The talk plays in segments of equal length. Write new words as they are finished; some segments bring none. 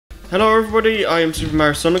Hello everybody, I am Super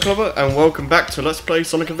Mario Sonic Lover, and welcome back to Let's Play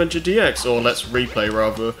Sonic Adventure DX, or Let's Replay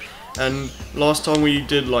rather. And last time we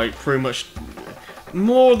did like pretty much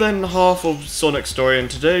more than half of Sonic's story, and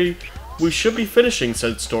today we should be finishing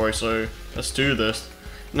said story, so let's do this.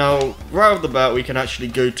 Now, right off the bat we can actually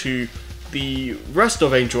go to the rest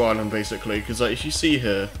of Angel Island basically, because like if you see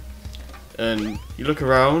here, and you look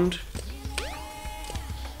around,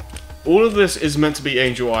 all of this is meant to be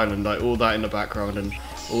Angel Island, like all that in the background and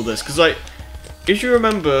all this, because like if you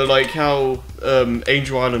remember like how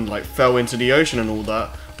Angel Island like fell into the ocean and all that,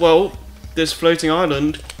 well, this floating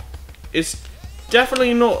island is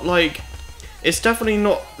definitely not like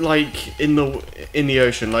in the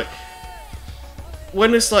ocean. Like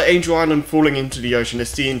when it's like Angel Island falling into the ocean,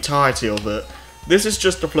 it's the entirety of it. This is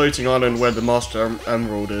just the floating island where the Master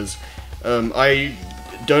Emerald is. I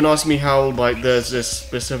don't ask me how like there's this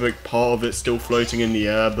specific part of it still floating in the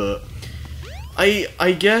air, but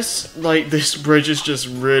I guess like this bridge is just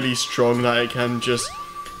really strong that it can just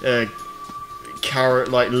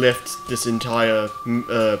lift this entire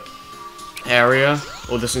area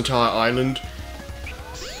or this entire island.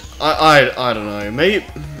 I don't know. Maybe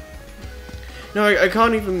no. I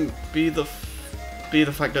can't even be the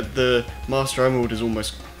fact that the Master Emerald is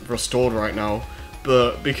almost restored right now,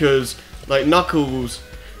 but because like Knuckles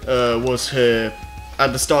was here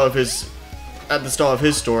at the start of his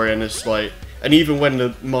story, and it's like. And even when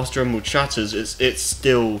the Master Emerald shatters, it's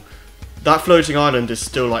still, that floating island is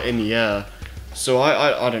still like in the air. So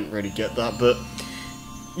I didn't really get that, but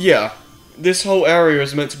yeah, this whole area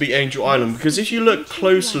is meant to be Angel Island, because if you look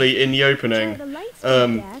closely in the opening,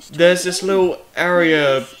 there's this little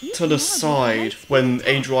area to the side when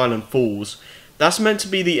Angel Island falls. That's meant to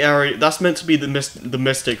be the area. That's meant to be the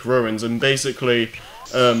Mystic Ruins, and basically,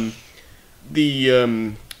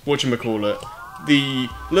 whatchamacallit. The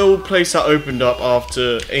little place that opened up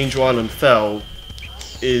after Angel Island fell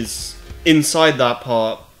is inside that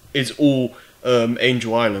part is all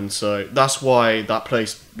Angel Island, so that's why that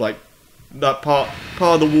place, like that part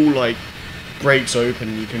of the wall like breaks open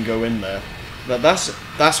and you can go in there. But that's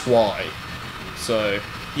why. So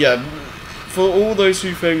yeah, for all those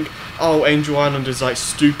who think, oh, Angel Island is like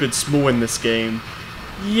stupid small in this game,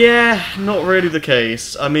 yeah, not really the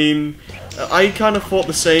case. I mean, I kind of thought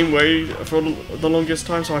the same way for the longest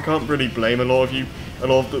time, so I can't really blame a lot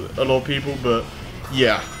of people. But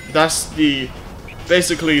yeah, that's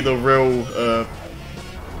basically the real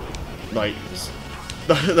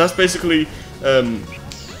that's basically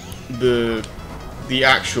the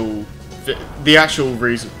actual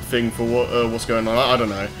reason thing for what's going on. I don't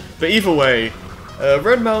know, but either way,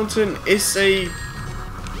 Red Mountain is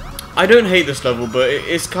I don't hate this level, but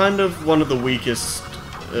it's kind of one of the weaker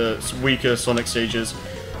Sonic stages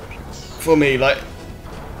for me. Like,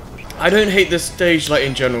 I don't hate this stage like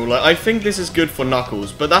in general. Like, I think this is good for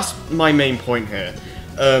Knuckles, but that's my main point here.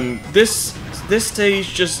 This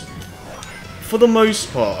stage just, for the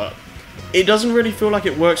most part, it doesn't really feel like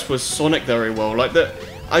it works for Sonic very well. Like that,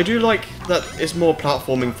 I do like that it's more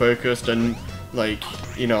platforming focused, and like,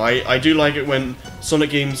 you know, I do like it when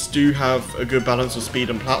Sonic games do have a good balance of speed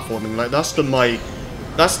and platforming. Like that's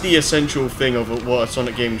the essential thing of what a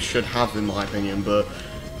Sonic game should have, in my opinion. But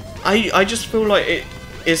I just feel like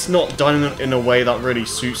it's not done in a way that really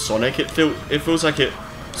suits Sonic. It feels like it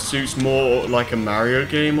suits more like a Mario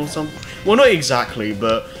game or something. Well, not exactly,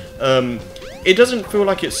 but it doesn't feel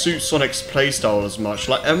like it suits Sonic's playstyle as much.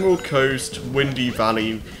 Like Emerald Coast, Windy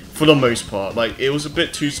Valley, for the most part, like it was a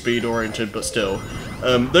bit too speed oriented, but still,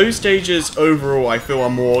 those stages overall I feel are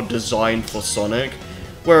more designed for Sonic.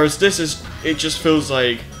 Whereas this it just feels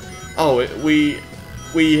like, oh, we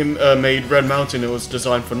made Red Mountain, it was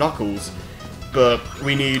designed for Knuckles, but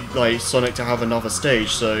we need like Sonic to have another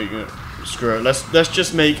stage, so you know, screw it. Let's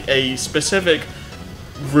just make a specific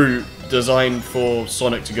route designed for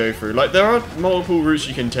Sonic to go through. Like there are multiple routes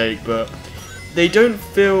you can take, but they don't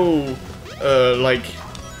feel like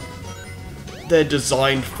they're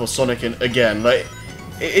designed for Sonic. Again, like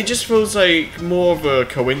it just feels like more of a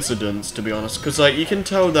coincidence, to be honest, because like you can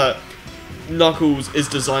tell that Knuckles is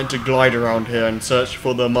designed to glide around here and search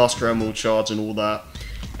for the Master Emerald shards and all that,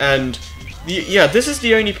 and yeah, this is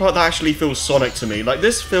the only part that actually feels Sonic to me. Like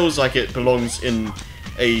this feels like it belongs in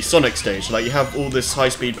a Sonic stage. Like you have all this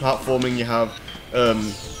high-speed platforming, you have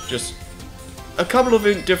just a couple of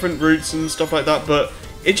different routes and stuff like that, but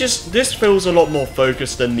this feels a lot more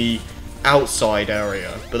focused than the outside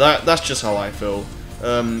area. But that's just how I feel.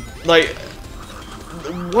 Like,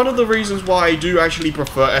 one of the reasons why I do actually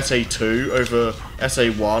prefer SA2 over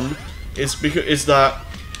SA1 is that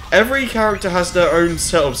every character has their own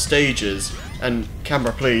set of stages, And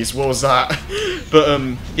camera, please, what was that? But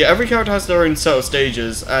yeah, every character has their own set of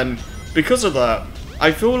stages, and because of that,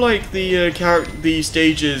 I feel like the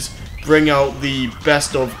stages bring out the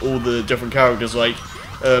best of all the different characters. Like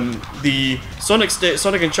the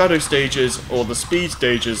Sonic and Shadow stages, or the Speed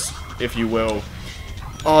stages, if you will,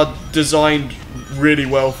 are designed really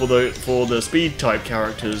well for the Speed type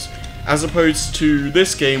characters, as opposed to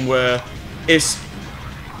this game where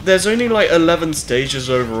there's only like 11 stages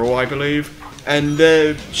overall, I believe, and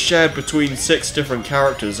they're shared between 6 different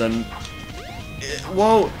characters. And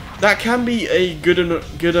while that can be a good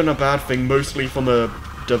and a bad thing, mostly from a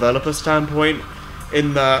developer standpoint,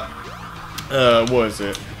 in that what is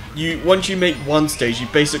it? Once you make one stage, you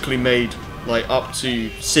basically made like up to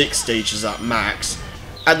 6 stages at max.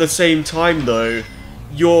 At the same time, though,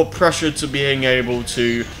 you're pressured to being able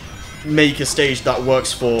to make a stage that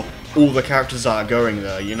works for all the characters that are going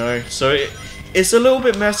there, you know? So it's a little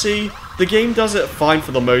bit messy. The game does it fine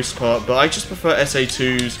for the most part, but I just prefer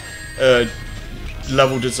SA2's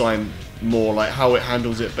level design more, like how it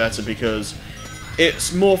handles it better, because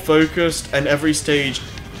it's more focused and every stage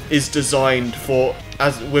is designed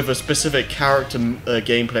with a specific character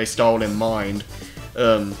gameplay style in mind.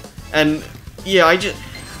 And yeah,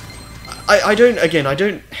 I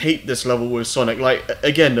don't hate this level with Sonic. Like,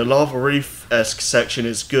 again, the Lava Reef-esque section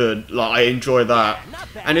is good. Like, I enjoy that,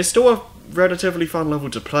 and it's still a relatively fun level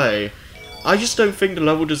to play. I just don't think the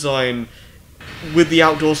level design with the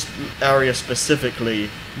outdoors area specifically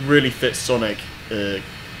really fits Sonic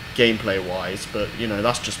gameplay-wise, but, you know,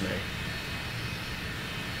 that's just me.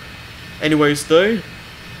 Anyways, though,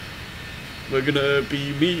 we're gonna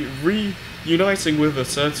be reuniting with a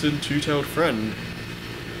certain two-tailed friend.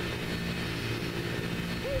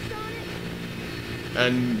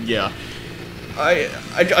 And yeah, I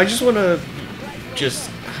just want to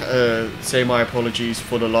say my apologies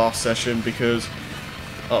for the last session, because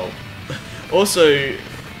also,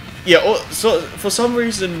 yeah, so for some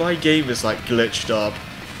reason my game is like glitched up.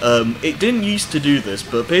 It didn't used to do this,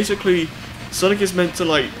 but basically Sonic is meant to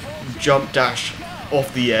like jump dash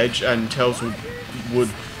off the edge and Tails would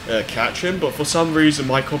catch him, but for some reason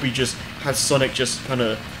my copy just has Sonic just kind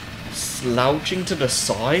of slouching to the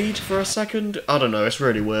side for a second. I don't know, it's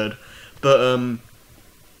really weird. But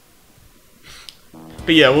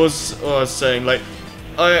yeah, what I was saying, like,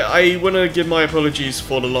 I want to give my apologies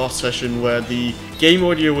for the last session where the game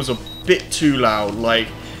audio was a bit too loud. Like,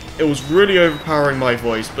 it was really overpowering my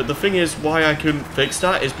voice, but the thing is, why I couldn't fix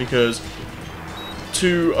that is because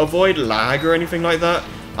to avoid lag or anything like that,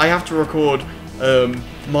 I have to record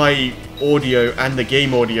my audio and the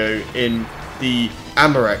game audio in the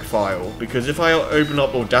Amarek file, because if I open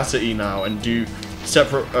up Audacity now and do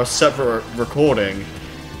a separate recording,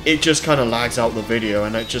 it just kind of lags out the video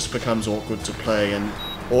and it just becomes awkward to play and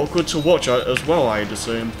awkward to watch as well, I'd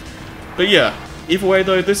assume. But yeah, either way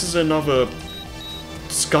though, this is another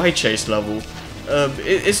Sky Chase level.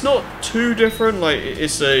 It's not too different, like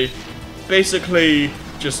it's basically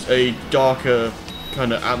just a darker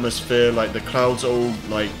kind of atmosphere, like the clouds are all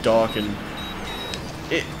like dark, and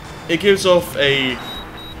it gives off a,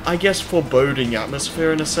 I guess, foreboding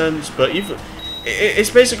atmosphere in a sense, but it's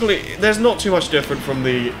basically, there's not too much different from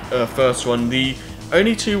the first one. The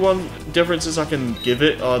only two differences I can give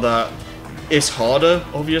it are that it's harder,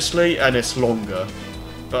 obviously, and it's longer.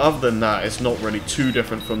 But other than that, it's not really too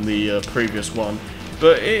different from the previous one.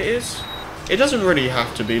 But it doesn't really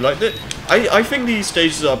have to be. Like, I think these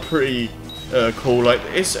stages are pretty cool. Like,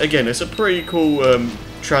 it's a pretty cool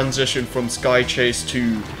transition from Sky Chase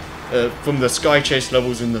to from the Sky Chase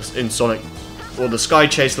levels in Sonic, or the Sky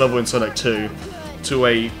Chase level in Sonic 2, to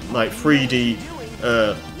a like 3D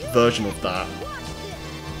version of that.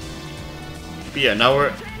 But yeah, now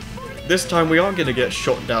this time we aren't gonna get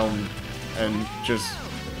shot down and just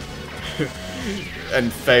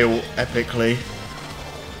and fail epically.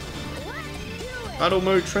 Battle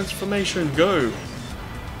mode transformation, go!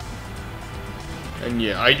 And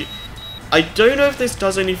yeah, I don't know if this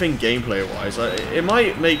does anything gameplay-wise. It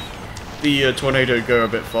might make the tornado go a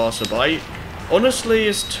bit faster, but honestly,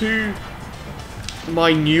 it's too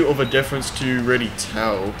minute of a difference to really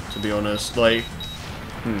tell, to be honest. Like,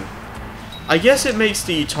 I guess it makes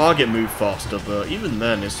the target move faster, but even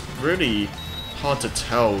then, it's really hard to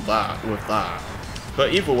tell that with that.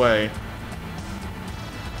 But either way,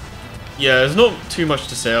 yeah, there's not too much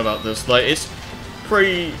to say about this. Like, it's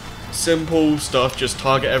pretty simple stuff. Just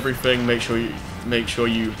target everything. Make sure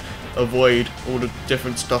you avoid all the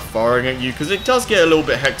different stuff firing at you, because it does get a little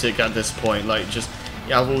bit hectic at this point. Like, just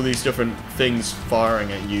you have all these different things firing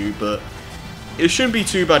at you, but it shouldn't be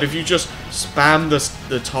too bad if you just spam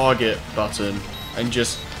the target button and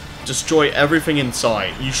just destroy everything in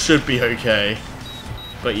sight. You should be okay.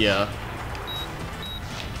 But yeah.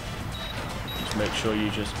 Just make sure you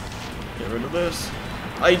just get rid of this.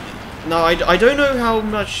 I don't know how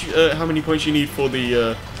many points you need for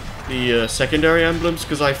the secondary emblems,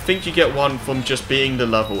 because I think you get one from just beating the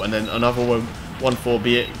level, and then another one for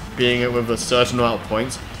being it with a certain amount of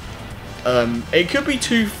points. It could be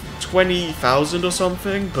 20,000 or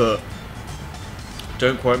something, but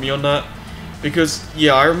don't quote me on that. Because,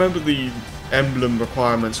 yeah, I remember the emblem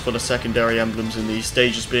requirements for the secondary emblems in these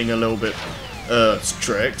stages being a little bit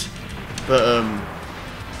strict. But,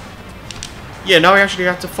 yeah, now I actually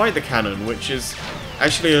have to fight the cannon, which is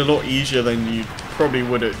actually a lot easier than you probably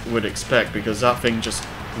would expect, because that thing just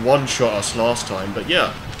one-shot us last time. But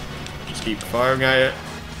yeah, just keep firing at it.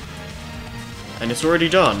 And it's already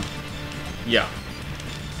done. Yeah.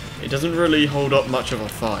 It doesn't really hold up much of a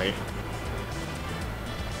fight.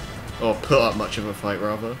 Or put up much of a fight,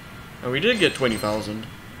 rather. And we did get 20,000.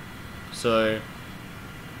 So...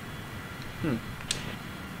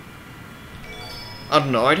 I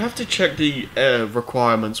don't know, I'd have to check the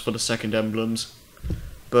requirements for the second emblems.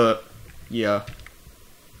 But, yeah.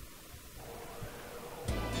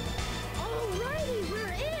 Alrighty, we're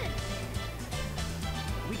in!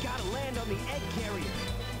 We gotta land on the egg carrier.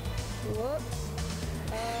 Whoops.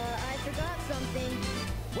 I forgot something.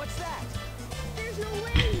 What's that? There's no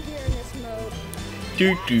landing gear in this mode.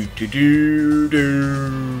 Do do do do do.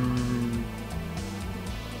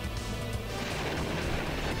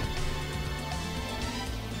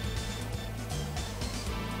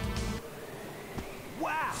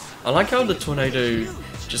 Wow! I like how the tornado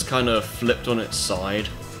just kind of flipped on its side.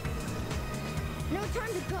 No time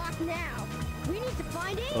to talk now. We need to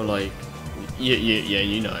find it. Or like, yeah,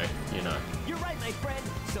 you know. You're right, my friend.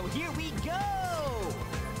 So here we go.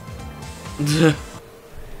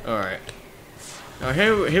 Alright. Now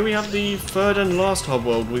here we have the third and last hub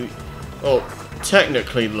world.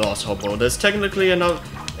 Technically the last hub world. There's technically an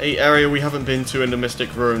area we haven't been to in the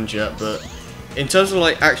Mystic Ruins yet, but in terms of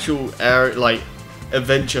like actual area, like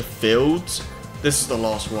adventure fields, this is the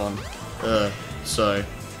last one. But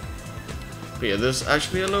yeah, there's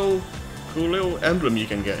actually a cool little emblem you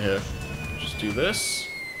can get here. Just do this.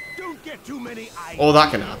 Don't get too many ideas. Or that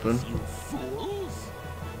can happen. You fools!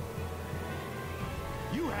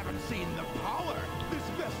 You haven't seen the power this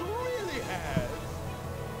vessel really has.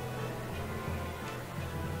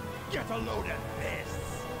 Get a load of this.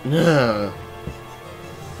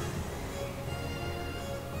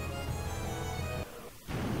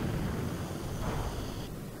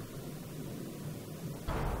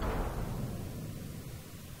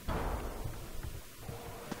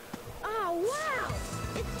 Oh, wow!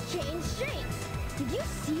 It's changed shape. Did you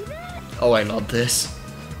see that? Oh, I love this.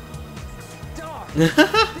 Darn!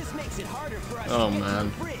 This makes it harder for us Oh to get man.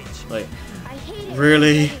 to the bridge. Like, I hate it.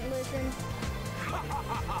 Really? When it doesn't listen.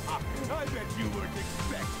 I bet you weren't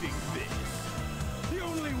expecting this. The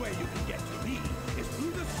only way you can get to me is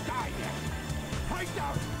through the sky deck. I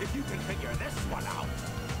doubt if you can figure this one out.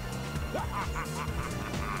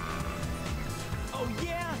 Oh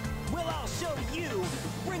yeah? Well, I'll show you.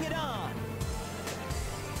 Bring it on.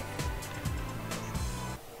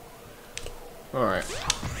 alright.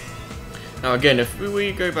 Now again, if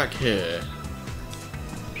we go back here,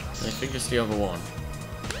 I think it's the other one.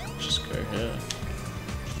 Just go here.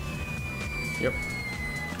 Yep.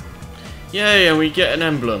 Yay, and we get an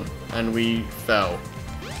emblem. And we fell.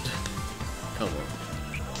 Come on.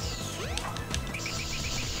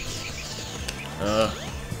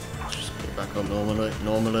 Just go back up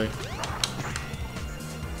normally.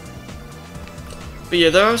 But yeah,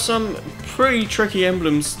 there are some pretty tricky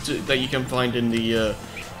emblems that you can find in the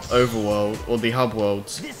overworld or the hub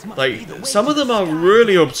worlds. Like, some of them are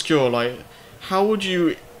really obscure. Like, how would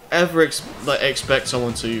you ever expect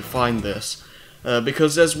someone to find this?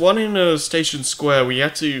 Because there's one in Station Square where you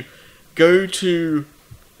had to go to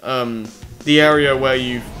the area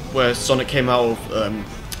where Sonic came out of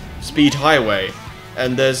Speed Highway,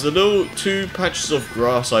 and there's two patches of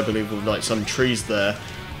grass, I believe, with like some trees there.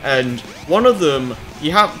 And one of them,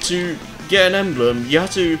 you have to get an emblem. You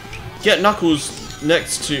have to get Knuckles near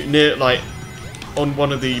on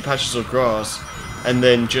one of the patches of grass, and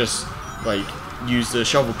then just like use the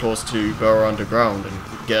shovel claws to go underground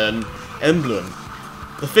and get an emblem.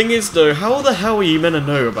 The thing is though, how the hell are you meant to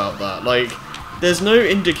know about that? Like, there's no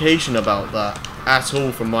indication about that at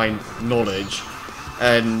all from my knowledge,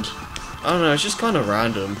 and I don't know, it's just kind of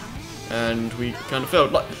random, and we kind of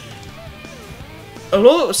failed. Like,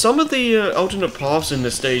 some of the alternate paths in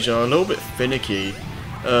this stage are a little bit finicky.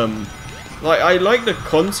 Like, I like the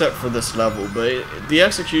concept for this level, but the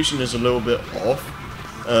execution is a little bit off.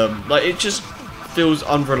 Like, it just feels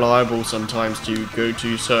unreliable sometimes to go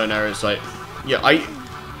to certain areas. Like, yeah,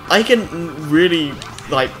 I can really,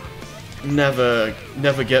 like, never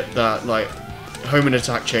get that, like, home and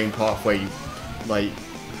attack chain pathway, like,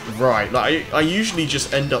 right. Like, I usually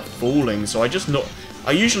just end up falling, so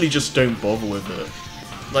I usually just don't bother with it.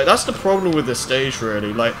 Like, that's the problem with this stage,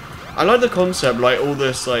 really. Like, I like the concept, like, all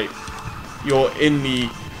this, like, you're in the...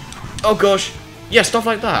 Oh, gosh. Yeah, stuff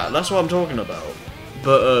like that. That's what I'm talking about.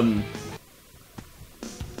 But,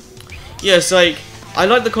 yeah, it's like, I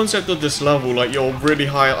like the concept of this level. Like, you're really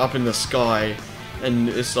high up in the sky, and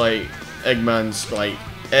it's, like, Eggman's, like,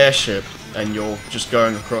 airship, and you're just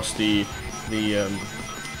going across the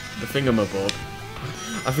thingamabob.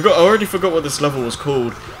 I already forgot what this level was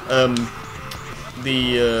called.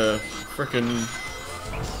 The frickin'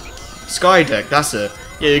 sky deck. That's it.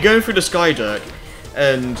 Yeah, you're going through the sky deck,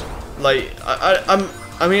 and like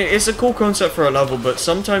I mean, it's a cool concept for a level, but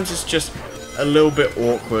sometimes it's just a little bit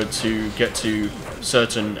awkward to get to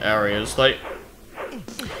certain areas. Like,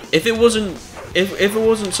 if it wasn't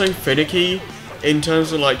so finicky in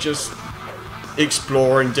terms of like just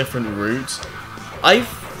exploring different routes,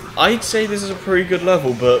 I'd say this is a pretty good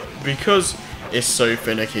level, but because it's so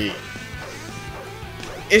finicky,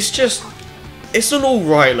 it's an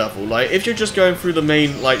alright level. Like, if you're just going through the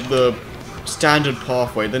main, like, the standard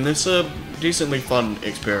pathway, then it's a decently fun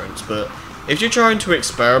experience. But if you're trying to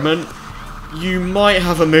experiment, you might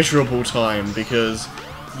have a miserable time, because,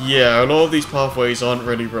 yeah, a lot of these pathways aren't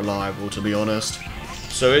really reliable, to be honest.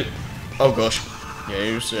 So oh gosh, yeah,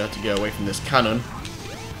 you just have to get away from this cannon.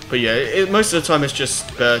 But yeah, most of the time it's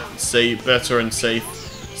just better and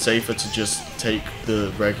safer to just take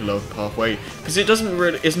the regular pathway, because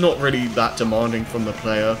it's not really that demanding from the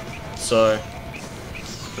player. So,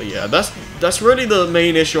 but yeah, that's really the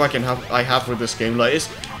main issue I have with this game. Like,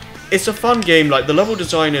 it's a fun game. Like, the level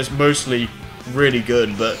design is mostly really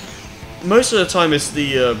good, but most of the time it's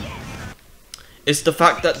the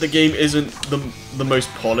fact that the game isn't the most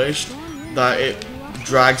polished that it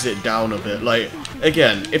drags it down a bit. Like,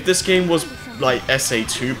 again, if this game was like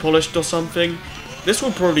SA2 polished or something, this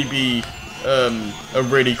would probably be a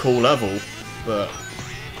really cool level, but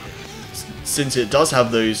since it does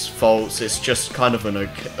have those faults, it's just kind of an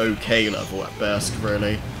okay level at best,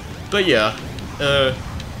 really. But yeah,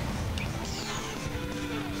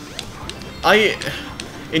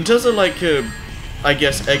 in terms of like, I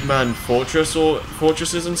guess Eggman Fortress or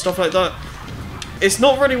fortresses and stuff like that, it's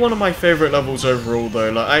not really one of my favorite levels overall,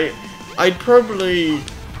 though. Like, I'd probably,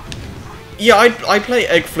 yeah, I'd play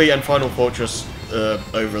Egg Fleet and Final Fortress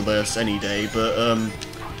over this any day, but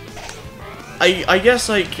I guess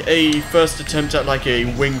like a first attempt at like a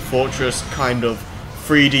Wing Fortress kind of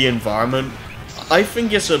 3D environment, I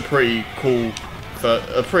think it's a pretty cool,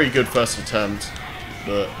 a pretty good first attempt.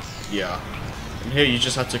 But yeah, and here you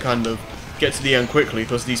just have to kind of get to the end quickly,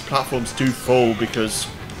 because these platforms do fall, because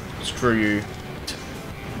screw you.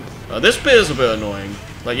 This bit is a bit annoying.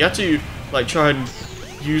 Like, you have to like try and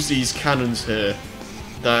use these cannons here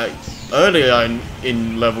that earlier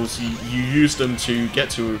in levels you use them to get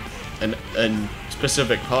to a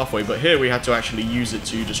specific pathway, but here we had to actually use it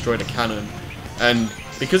to destroy the cannon. And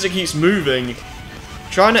because it keeps moving,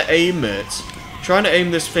 trying to aim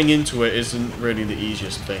this thing into it isn't really the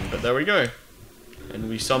easiest thing. But there we go, and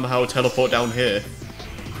we somehow teleport down here.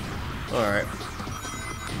 Alright.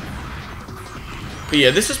 But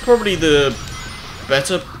yeah, this is probably the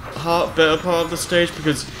better part of the stage,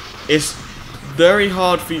 because it's very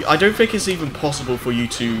hard for you. I don't think it's even possible for you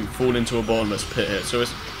to fall into a bottomless pit here, so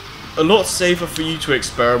it's a lot safer for you to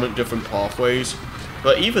experiment different pathways.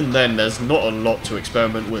 But even then, there's not a lot to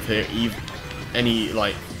experiment with here,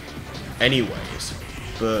 anyways.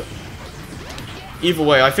 But either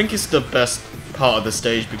way, I think it's the best part of the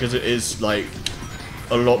stage, because it is like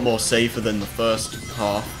a lot more safer than the first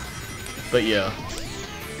half. But yeah,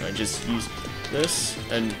 I just use this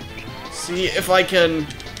and see if I can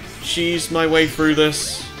cheese my way through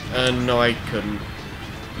this. And no, I couldn't.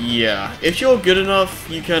 Yeah, if you're good enough,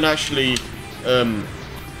 you can actually,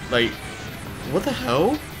 like, what the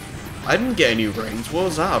hell? I didn't get any rings. What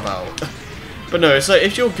was that about? But no, it's like,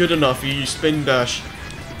 if you're good enough, you spin dash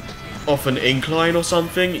off an incline or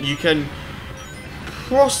something, you can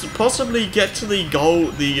possibly get to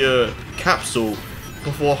the capsule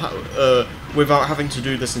before without having to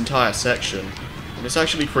do this entire section. And it's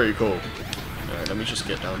actually pretty cool. Alright, let me just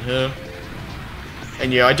get down here.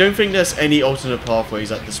 And yeah, I don't think there's any alternate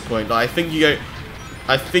pathways at this point. Like, I think you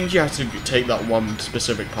have to take that one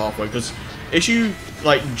specific pathway, because if you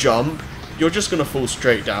like jump, you're just gonna fall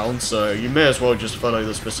straight down. So you may as well just follow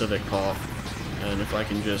the specific path. And if I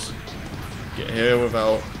can just get here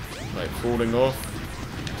without like falling off.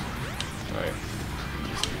 Right.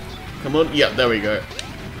 Come on, yeah, there we go.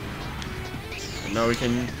 And now we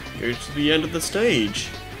can go to the end of the stage.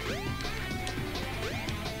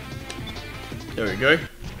 There we go.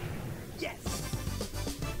 Yes.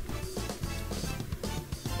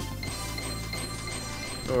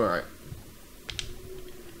 Alright.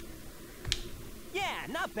 Yeah,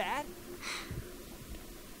 not bad.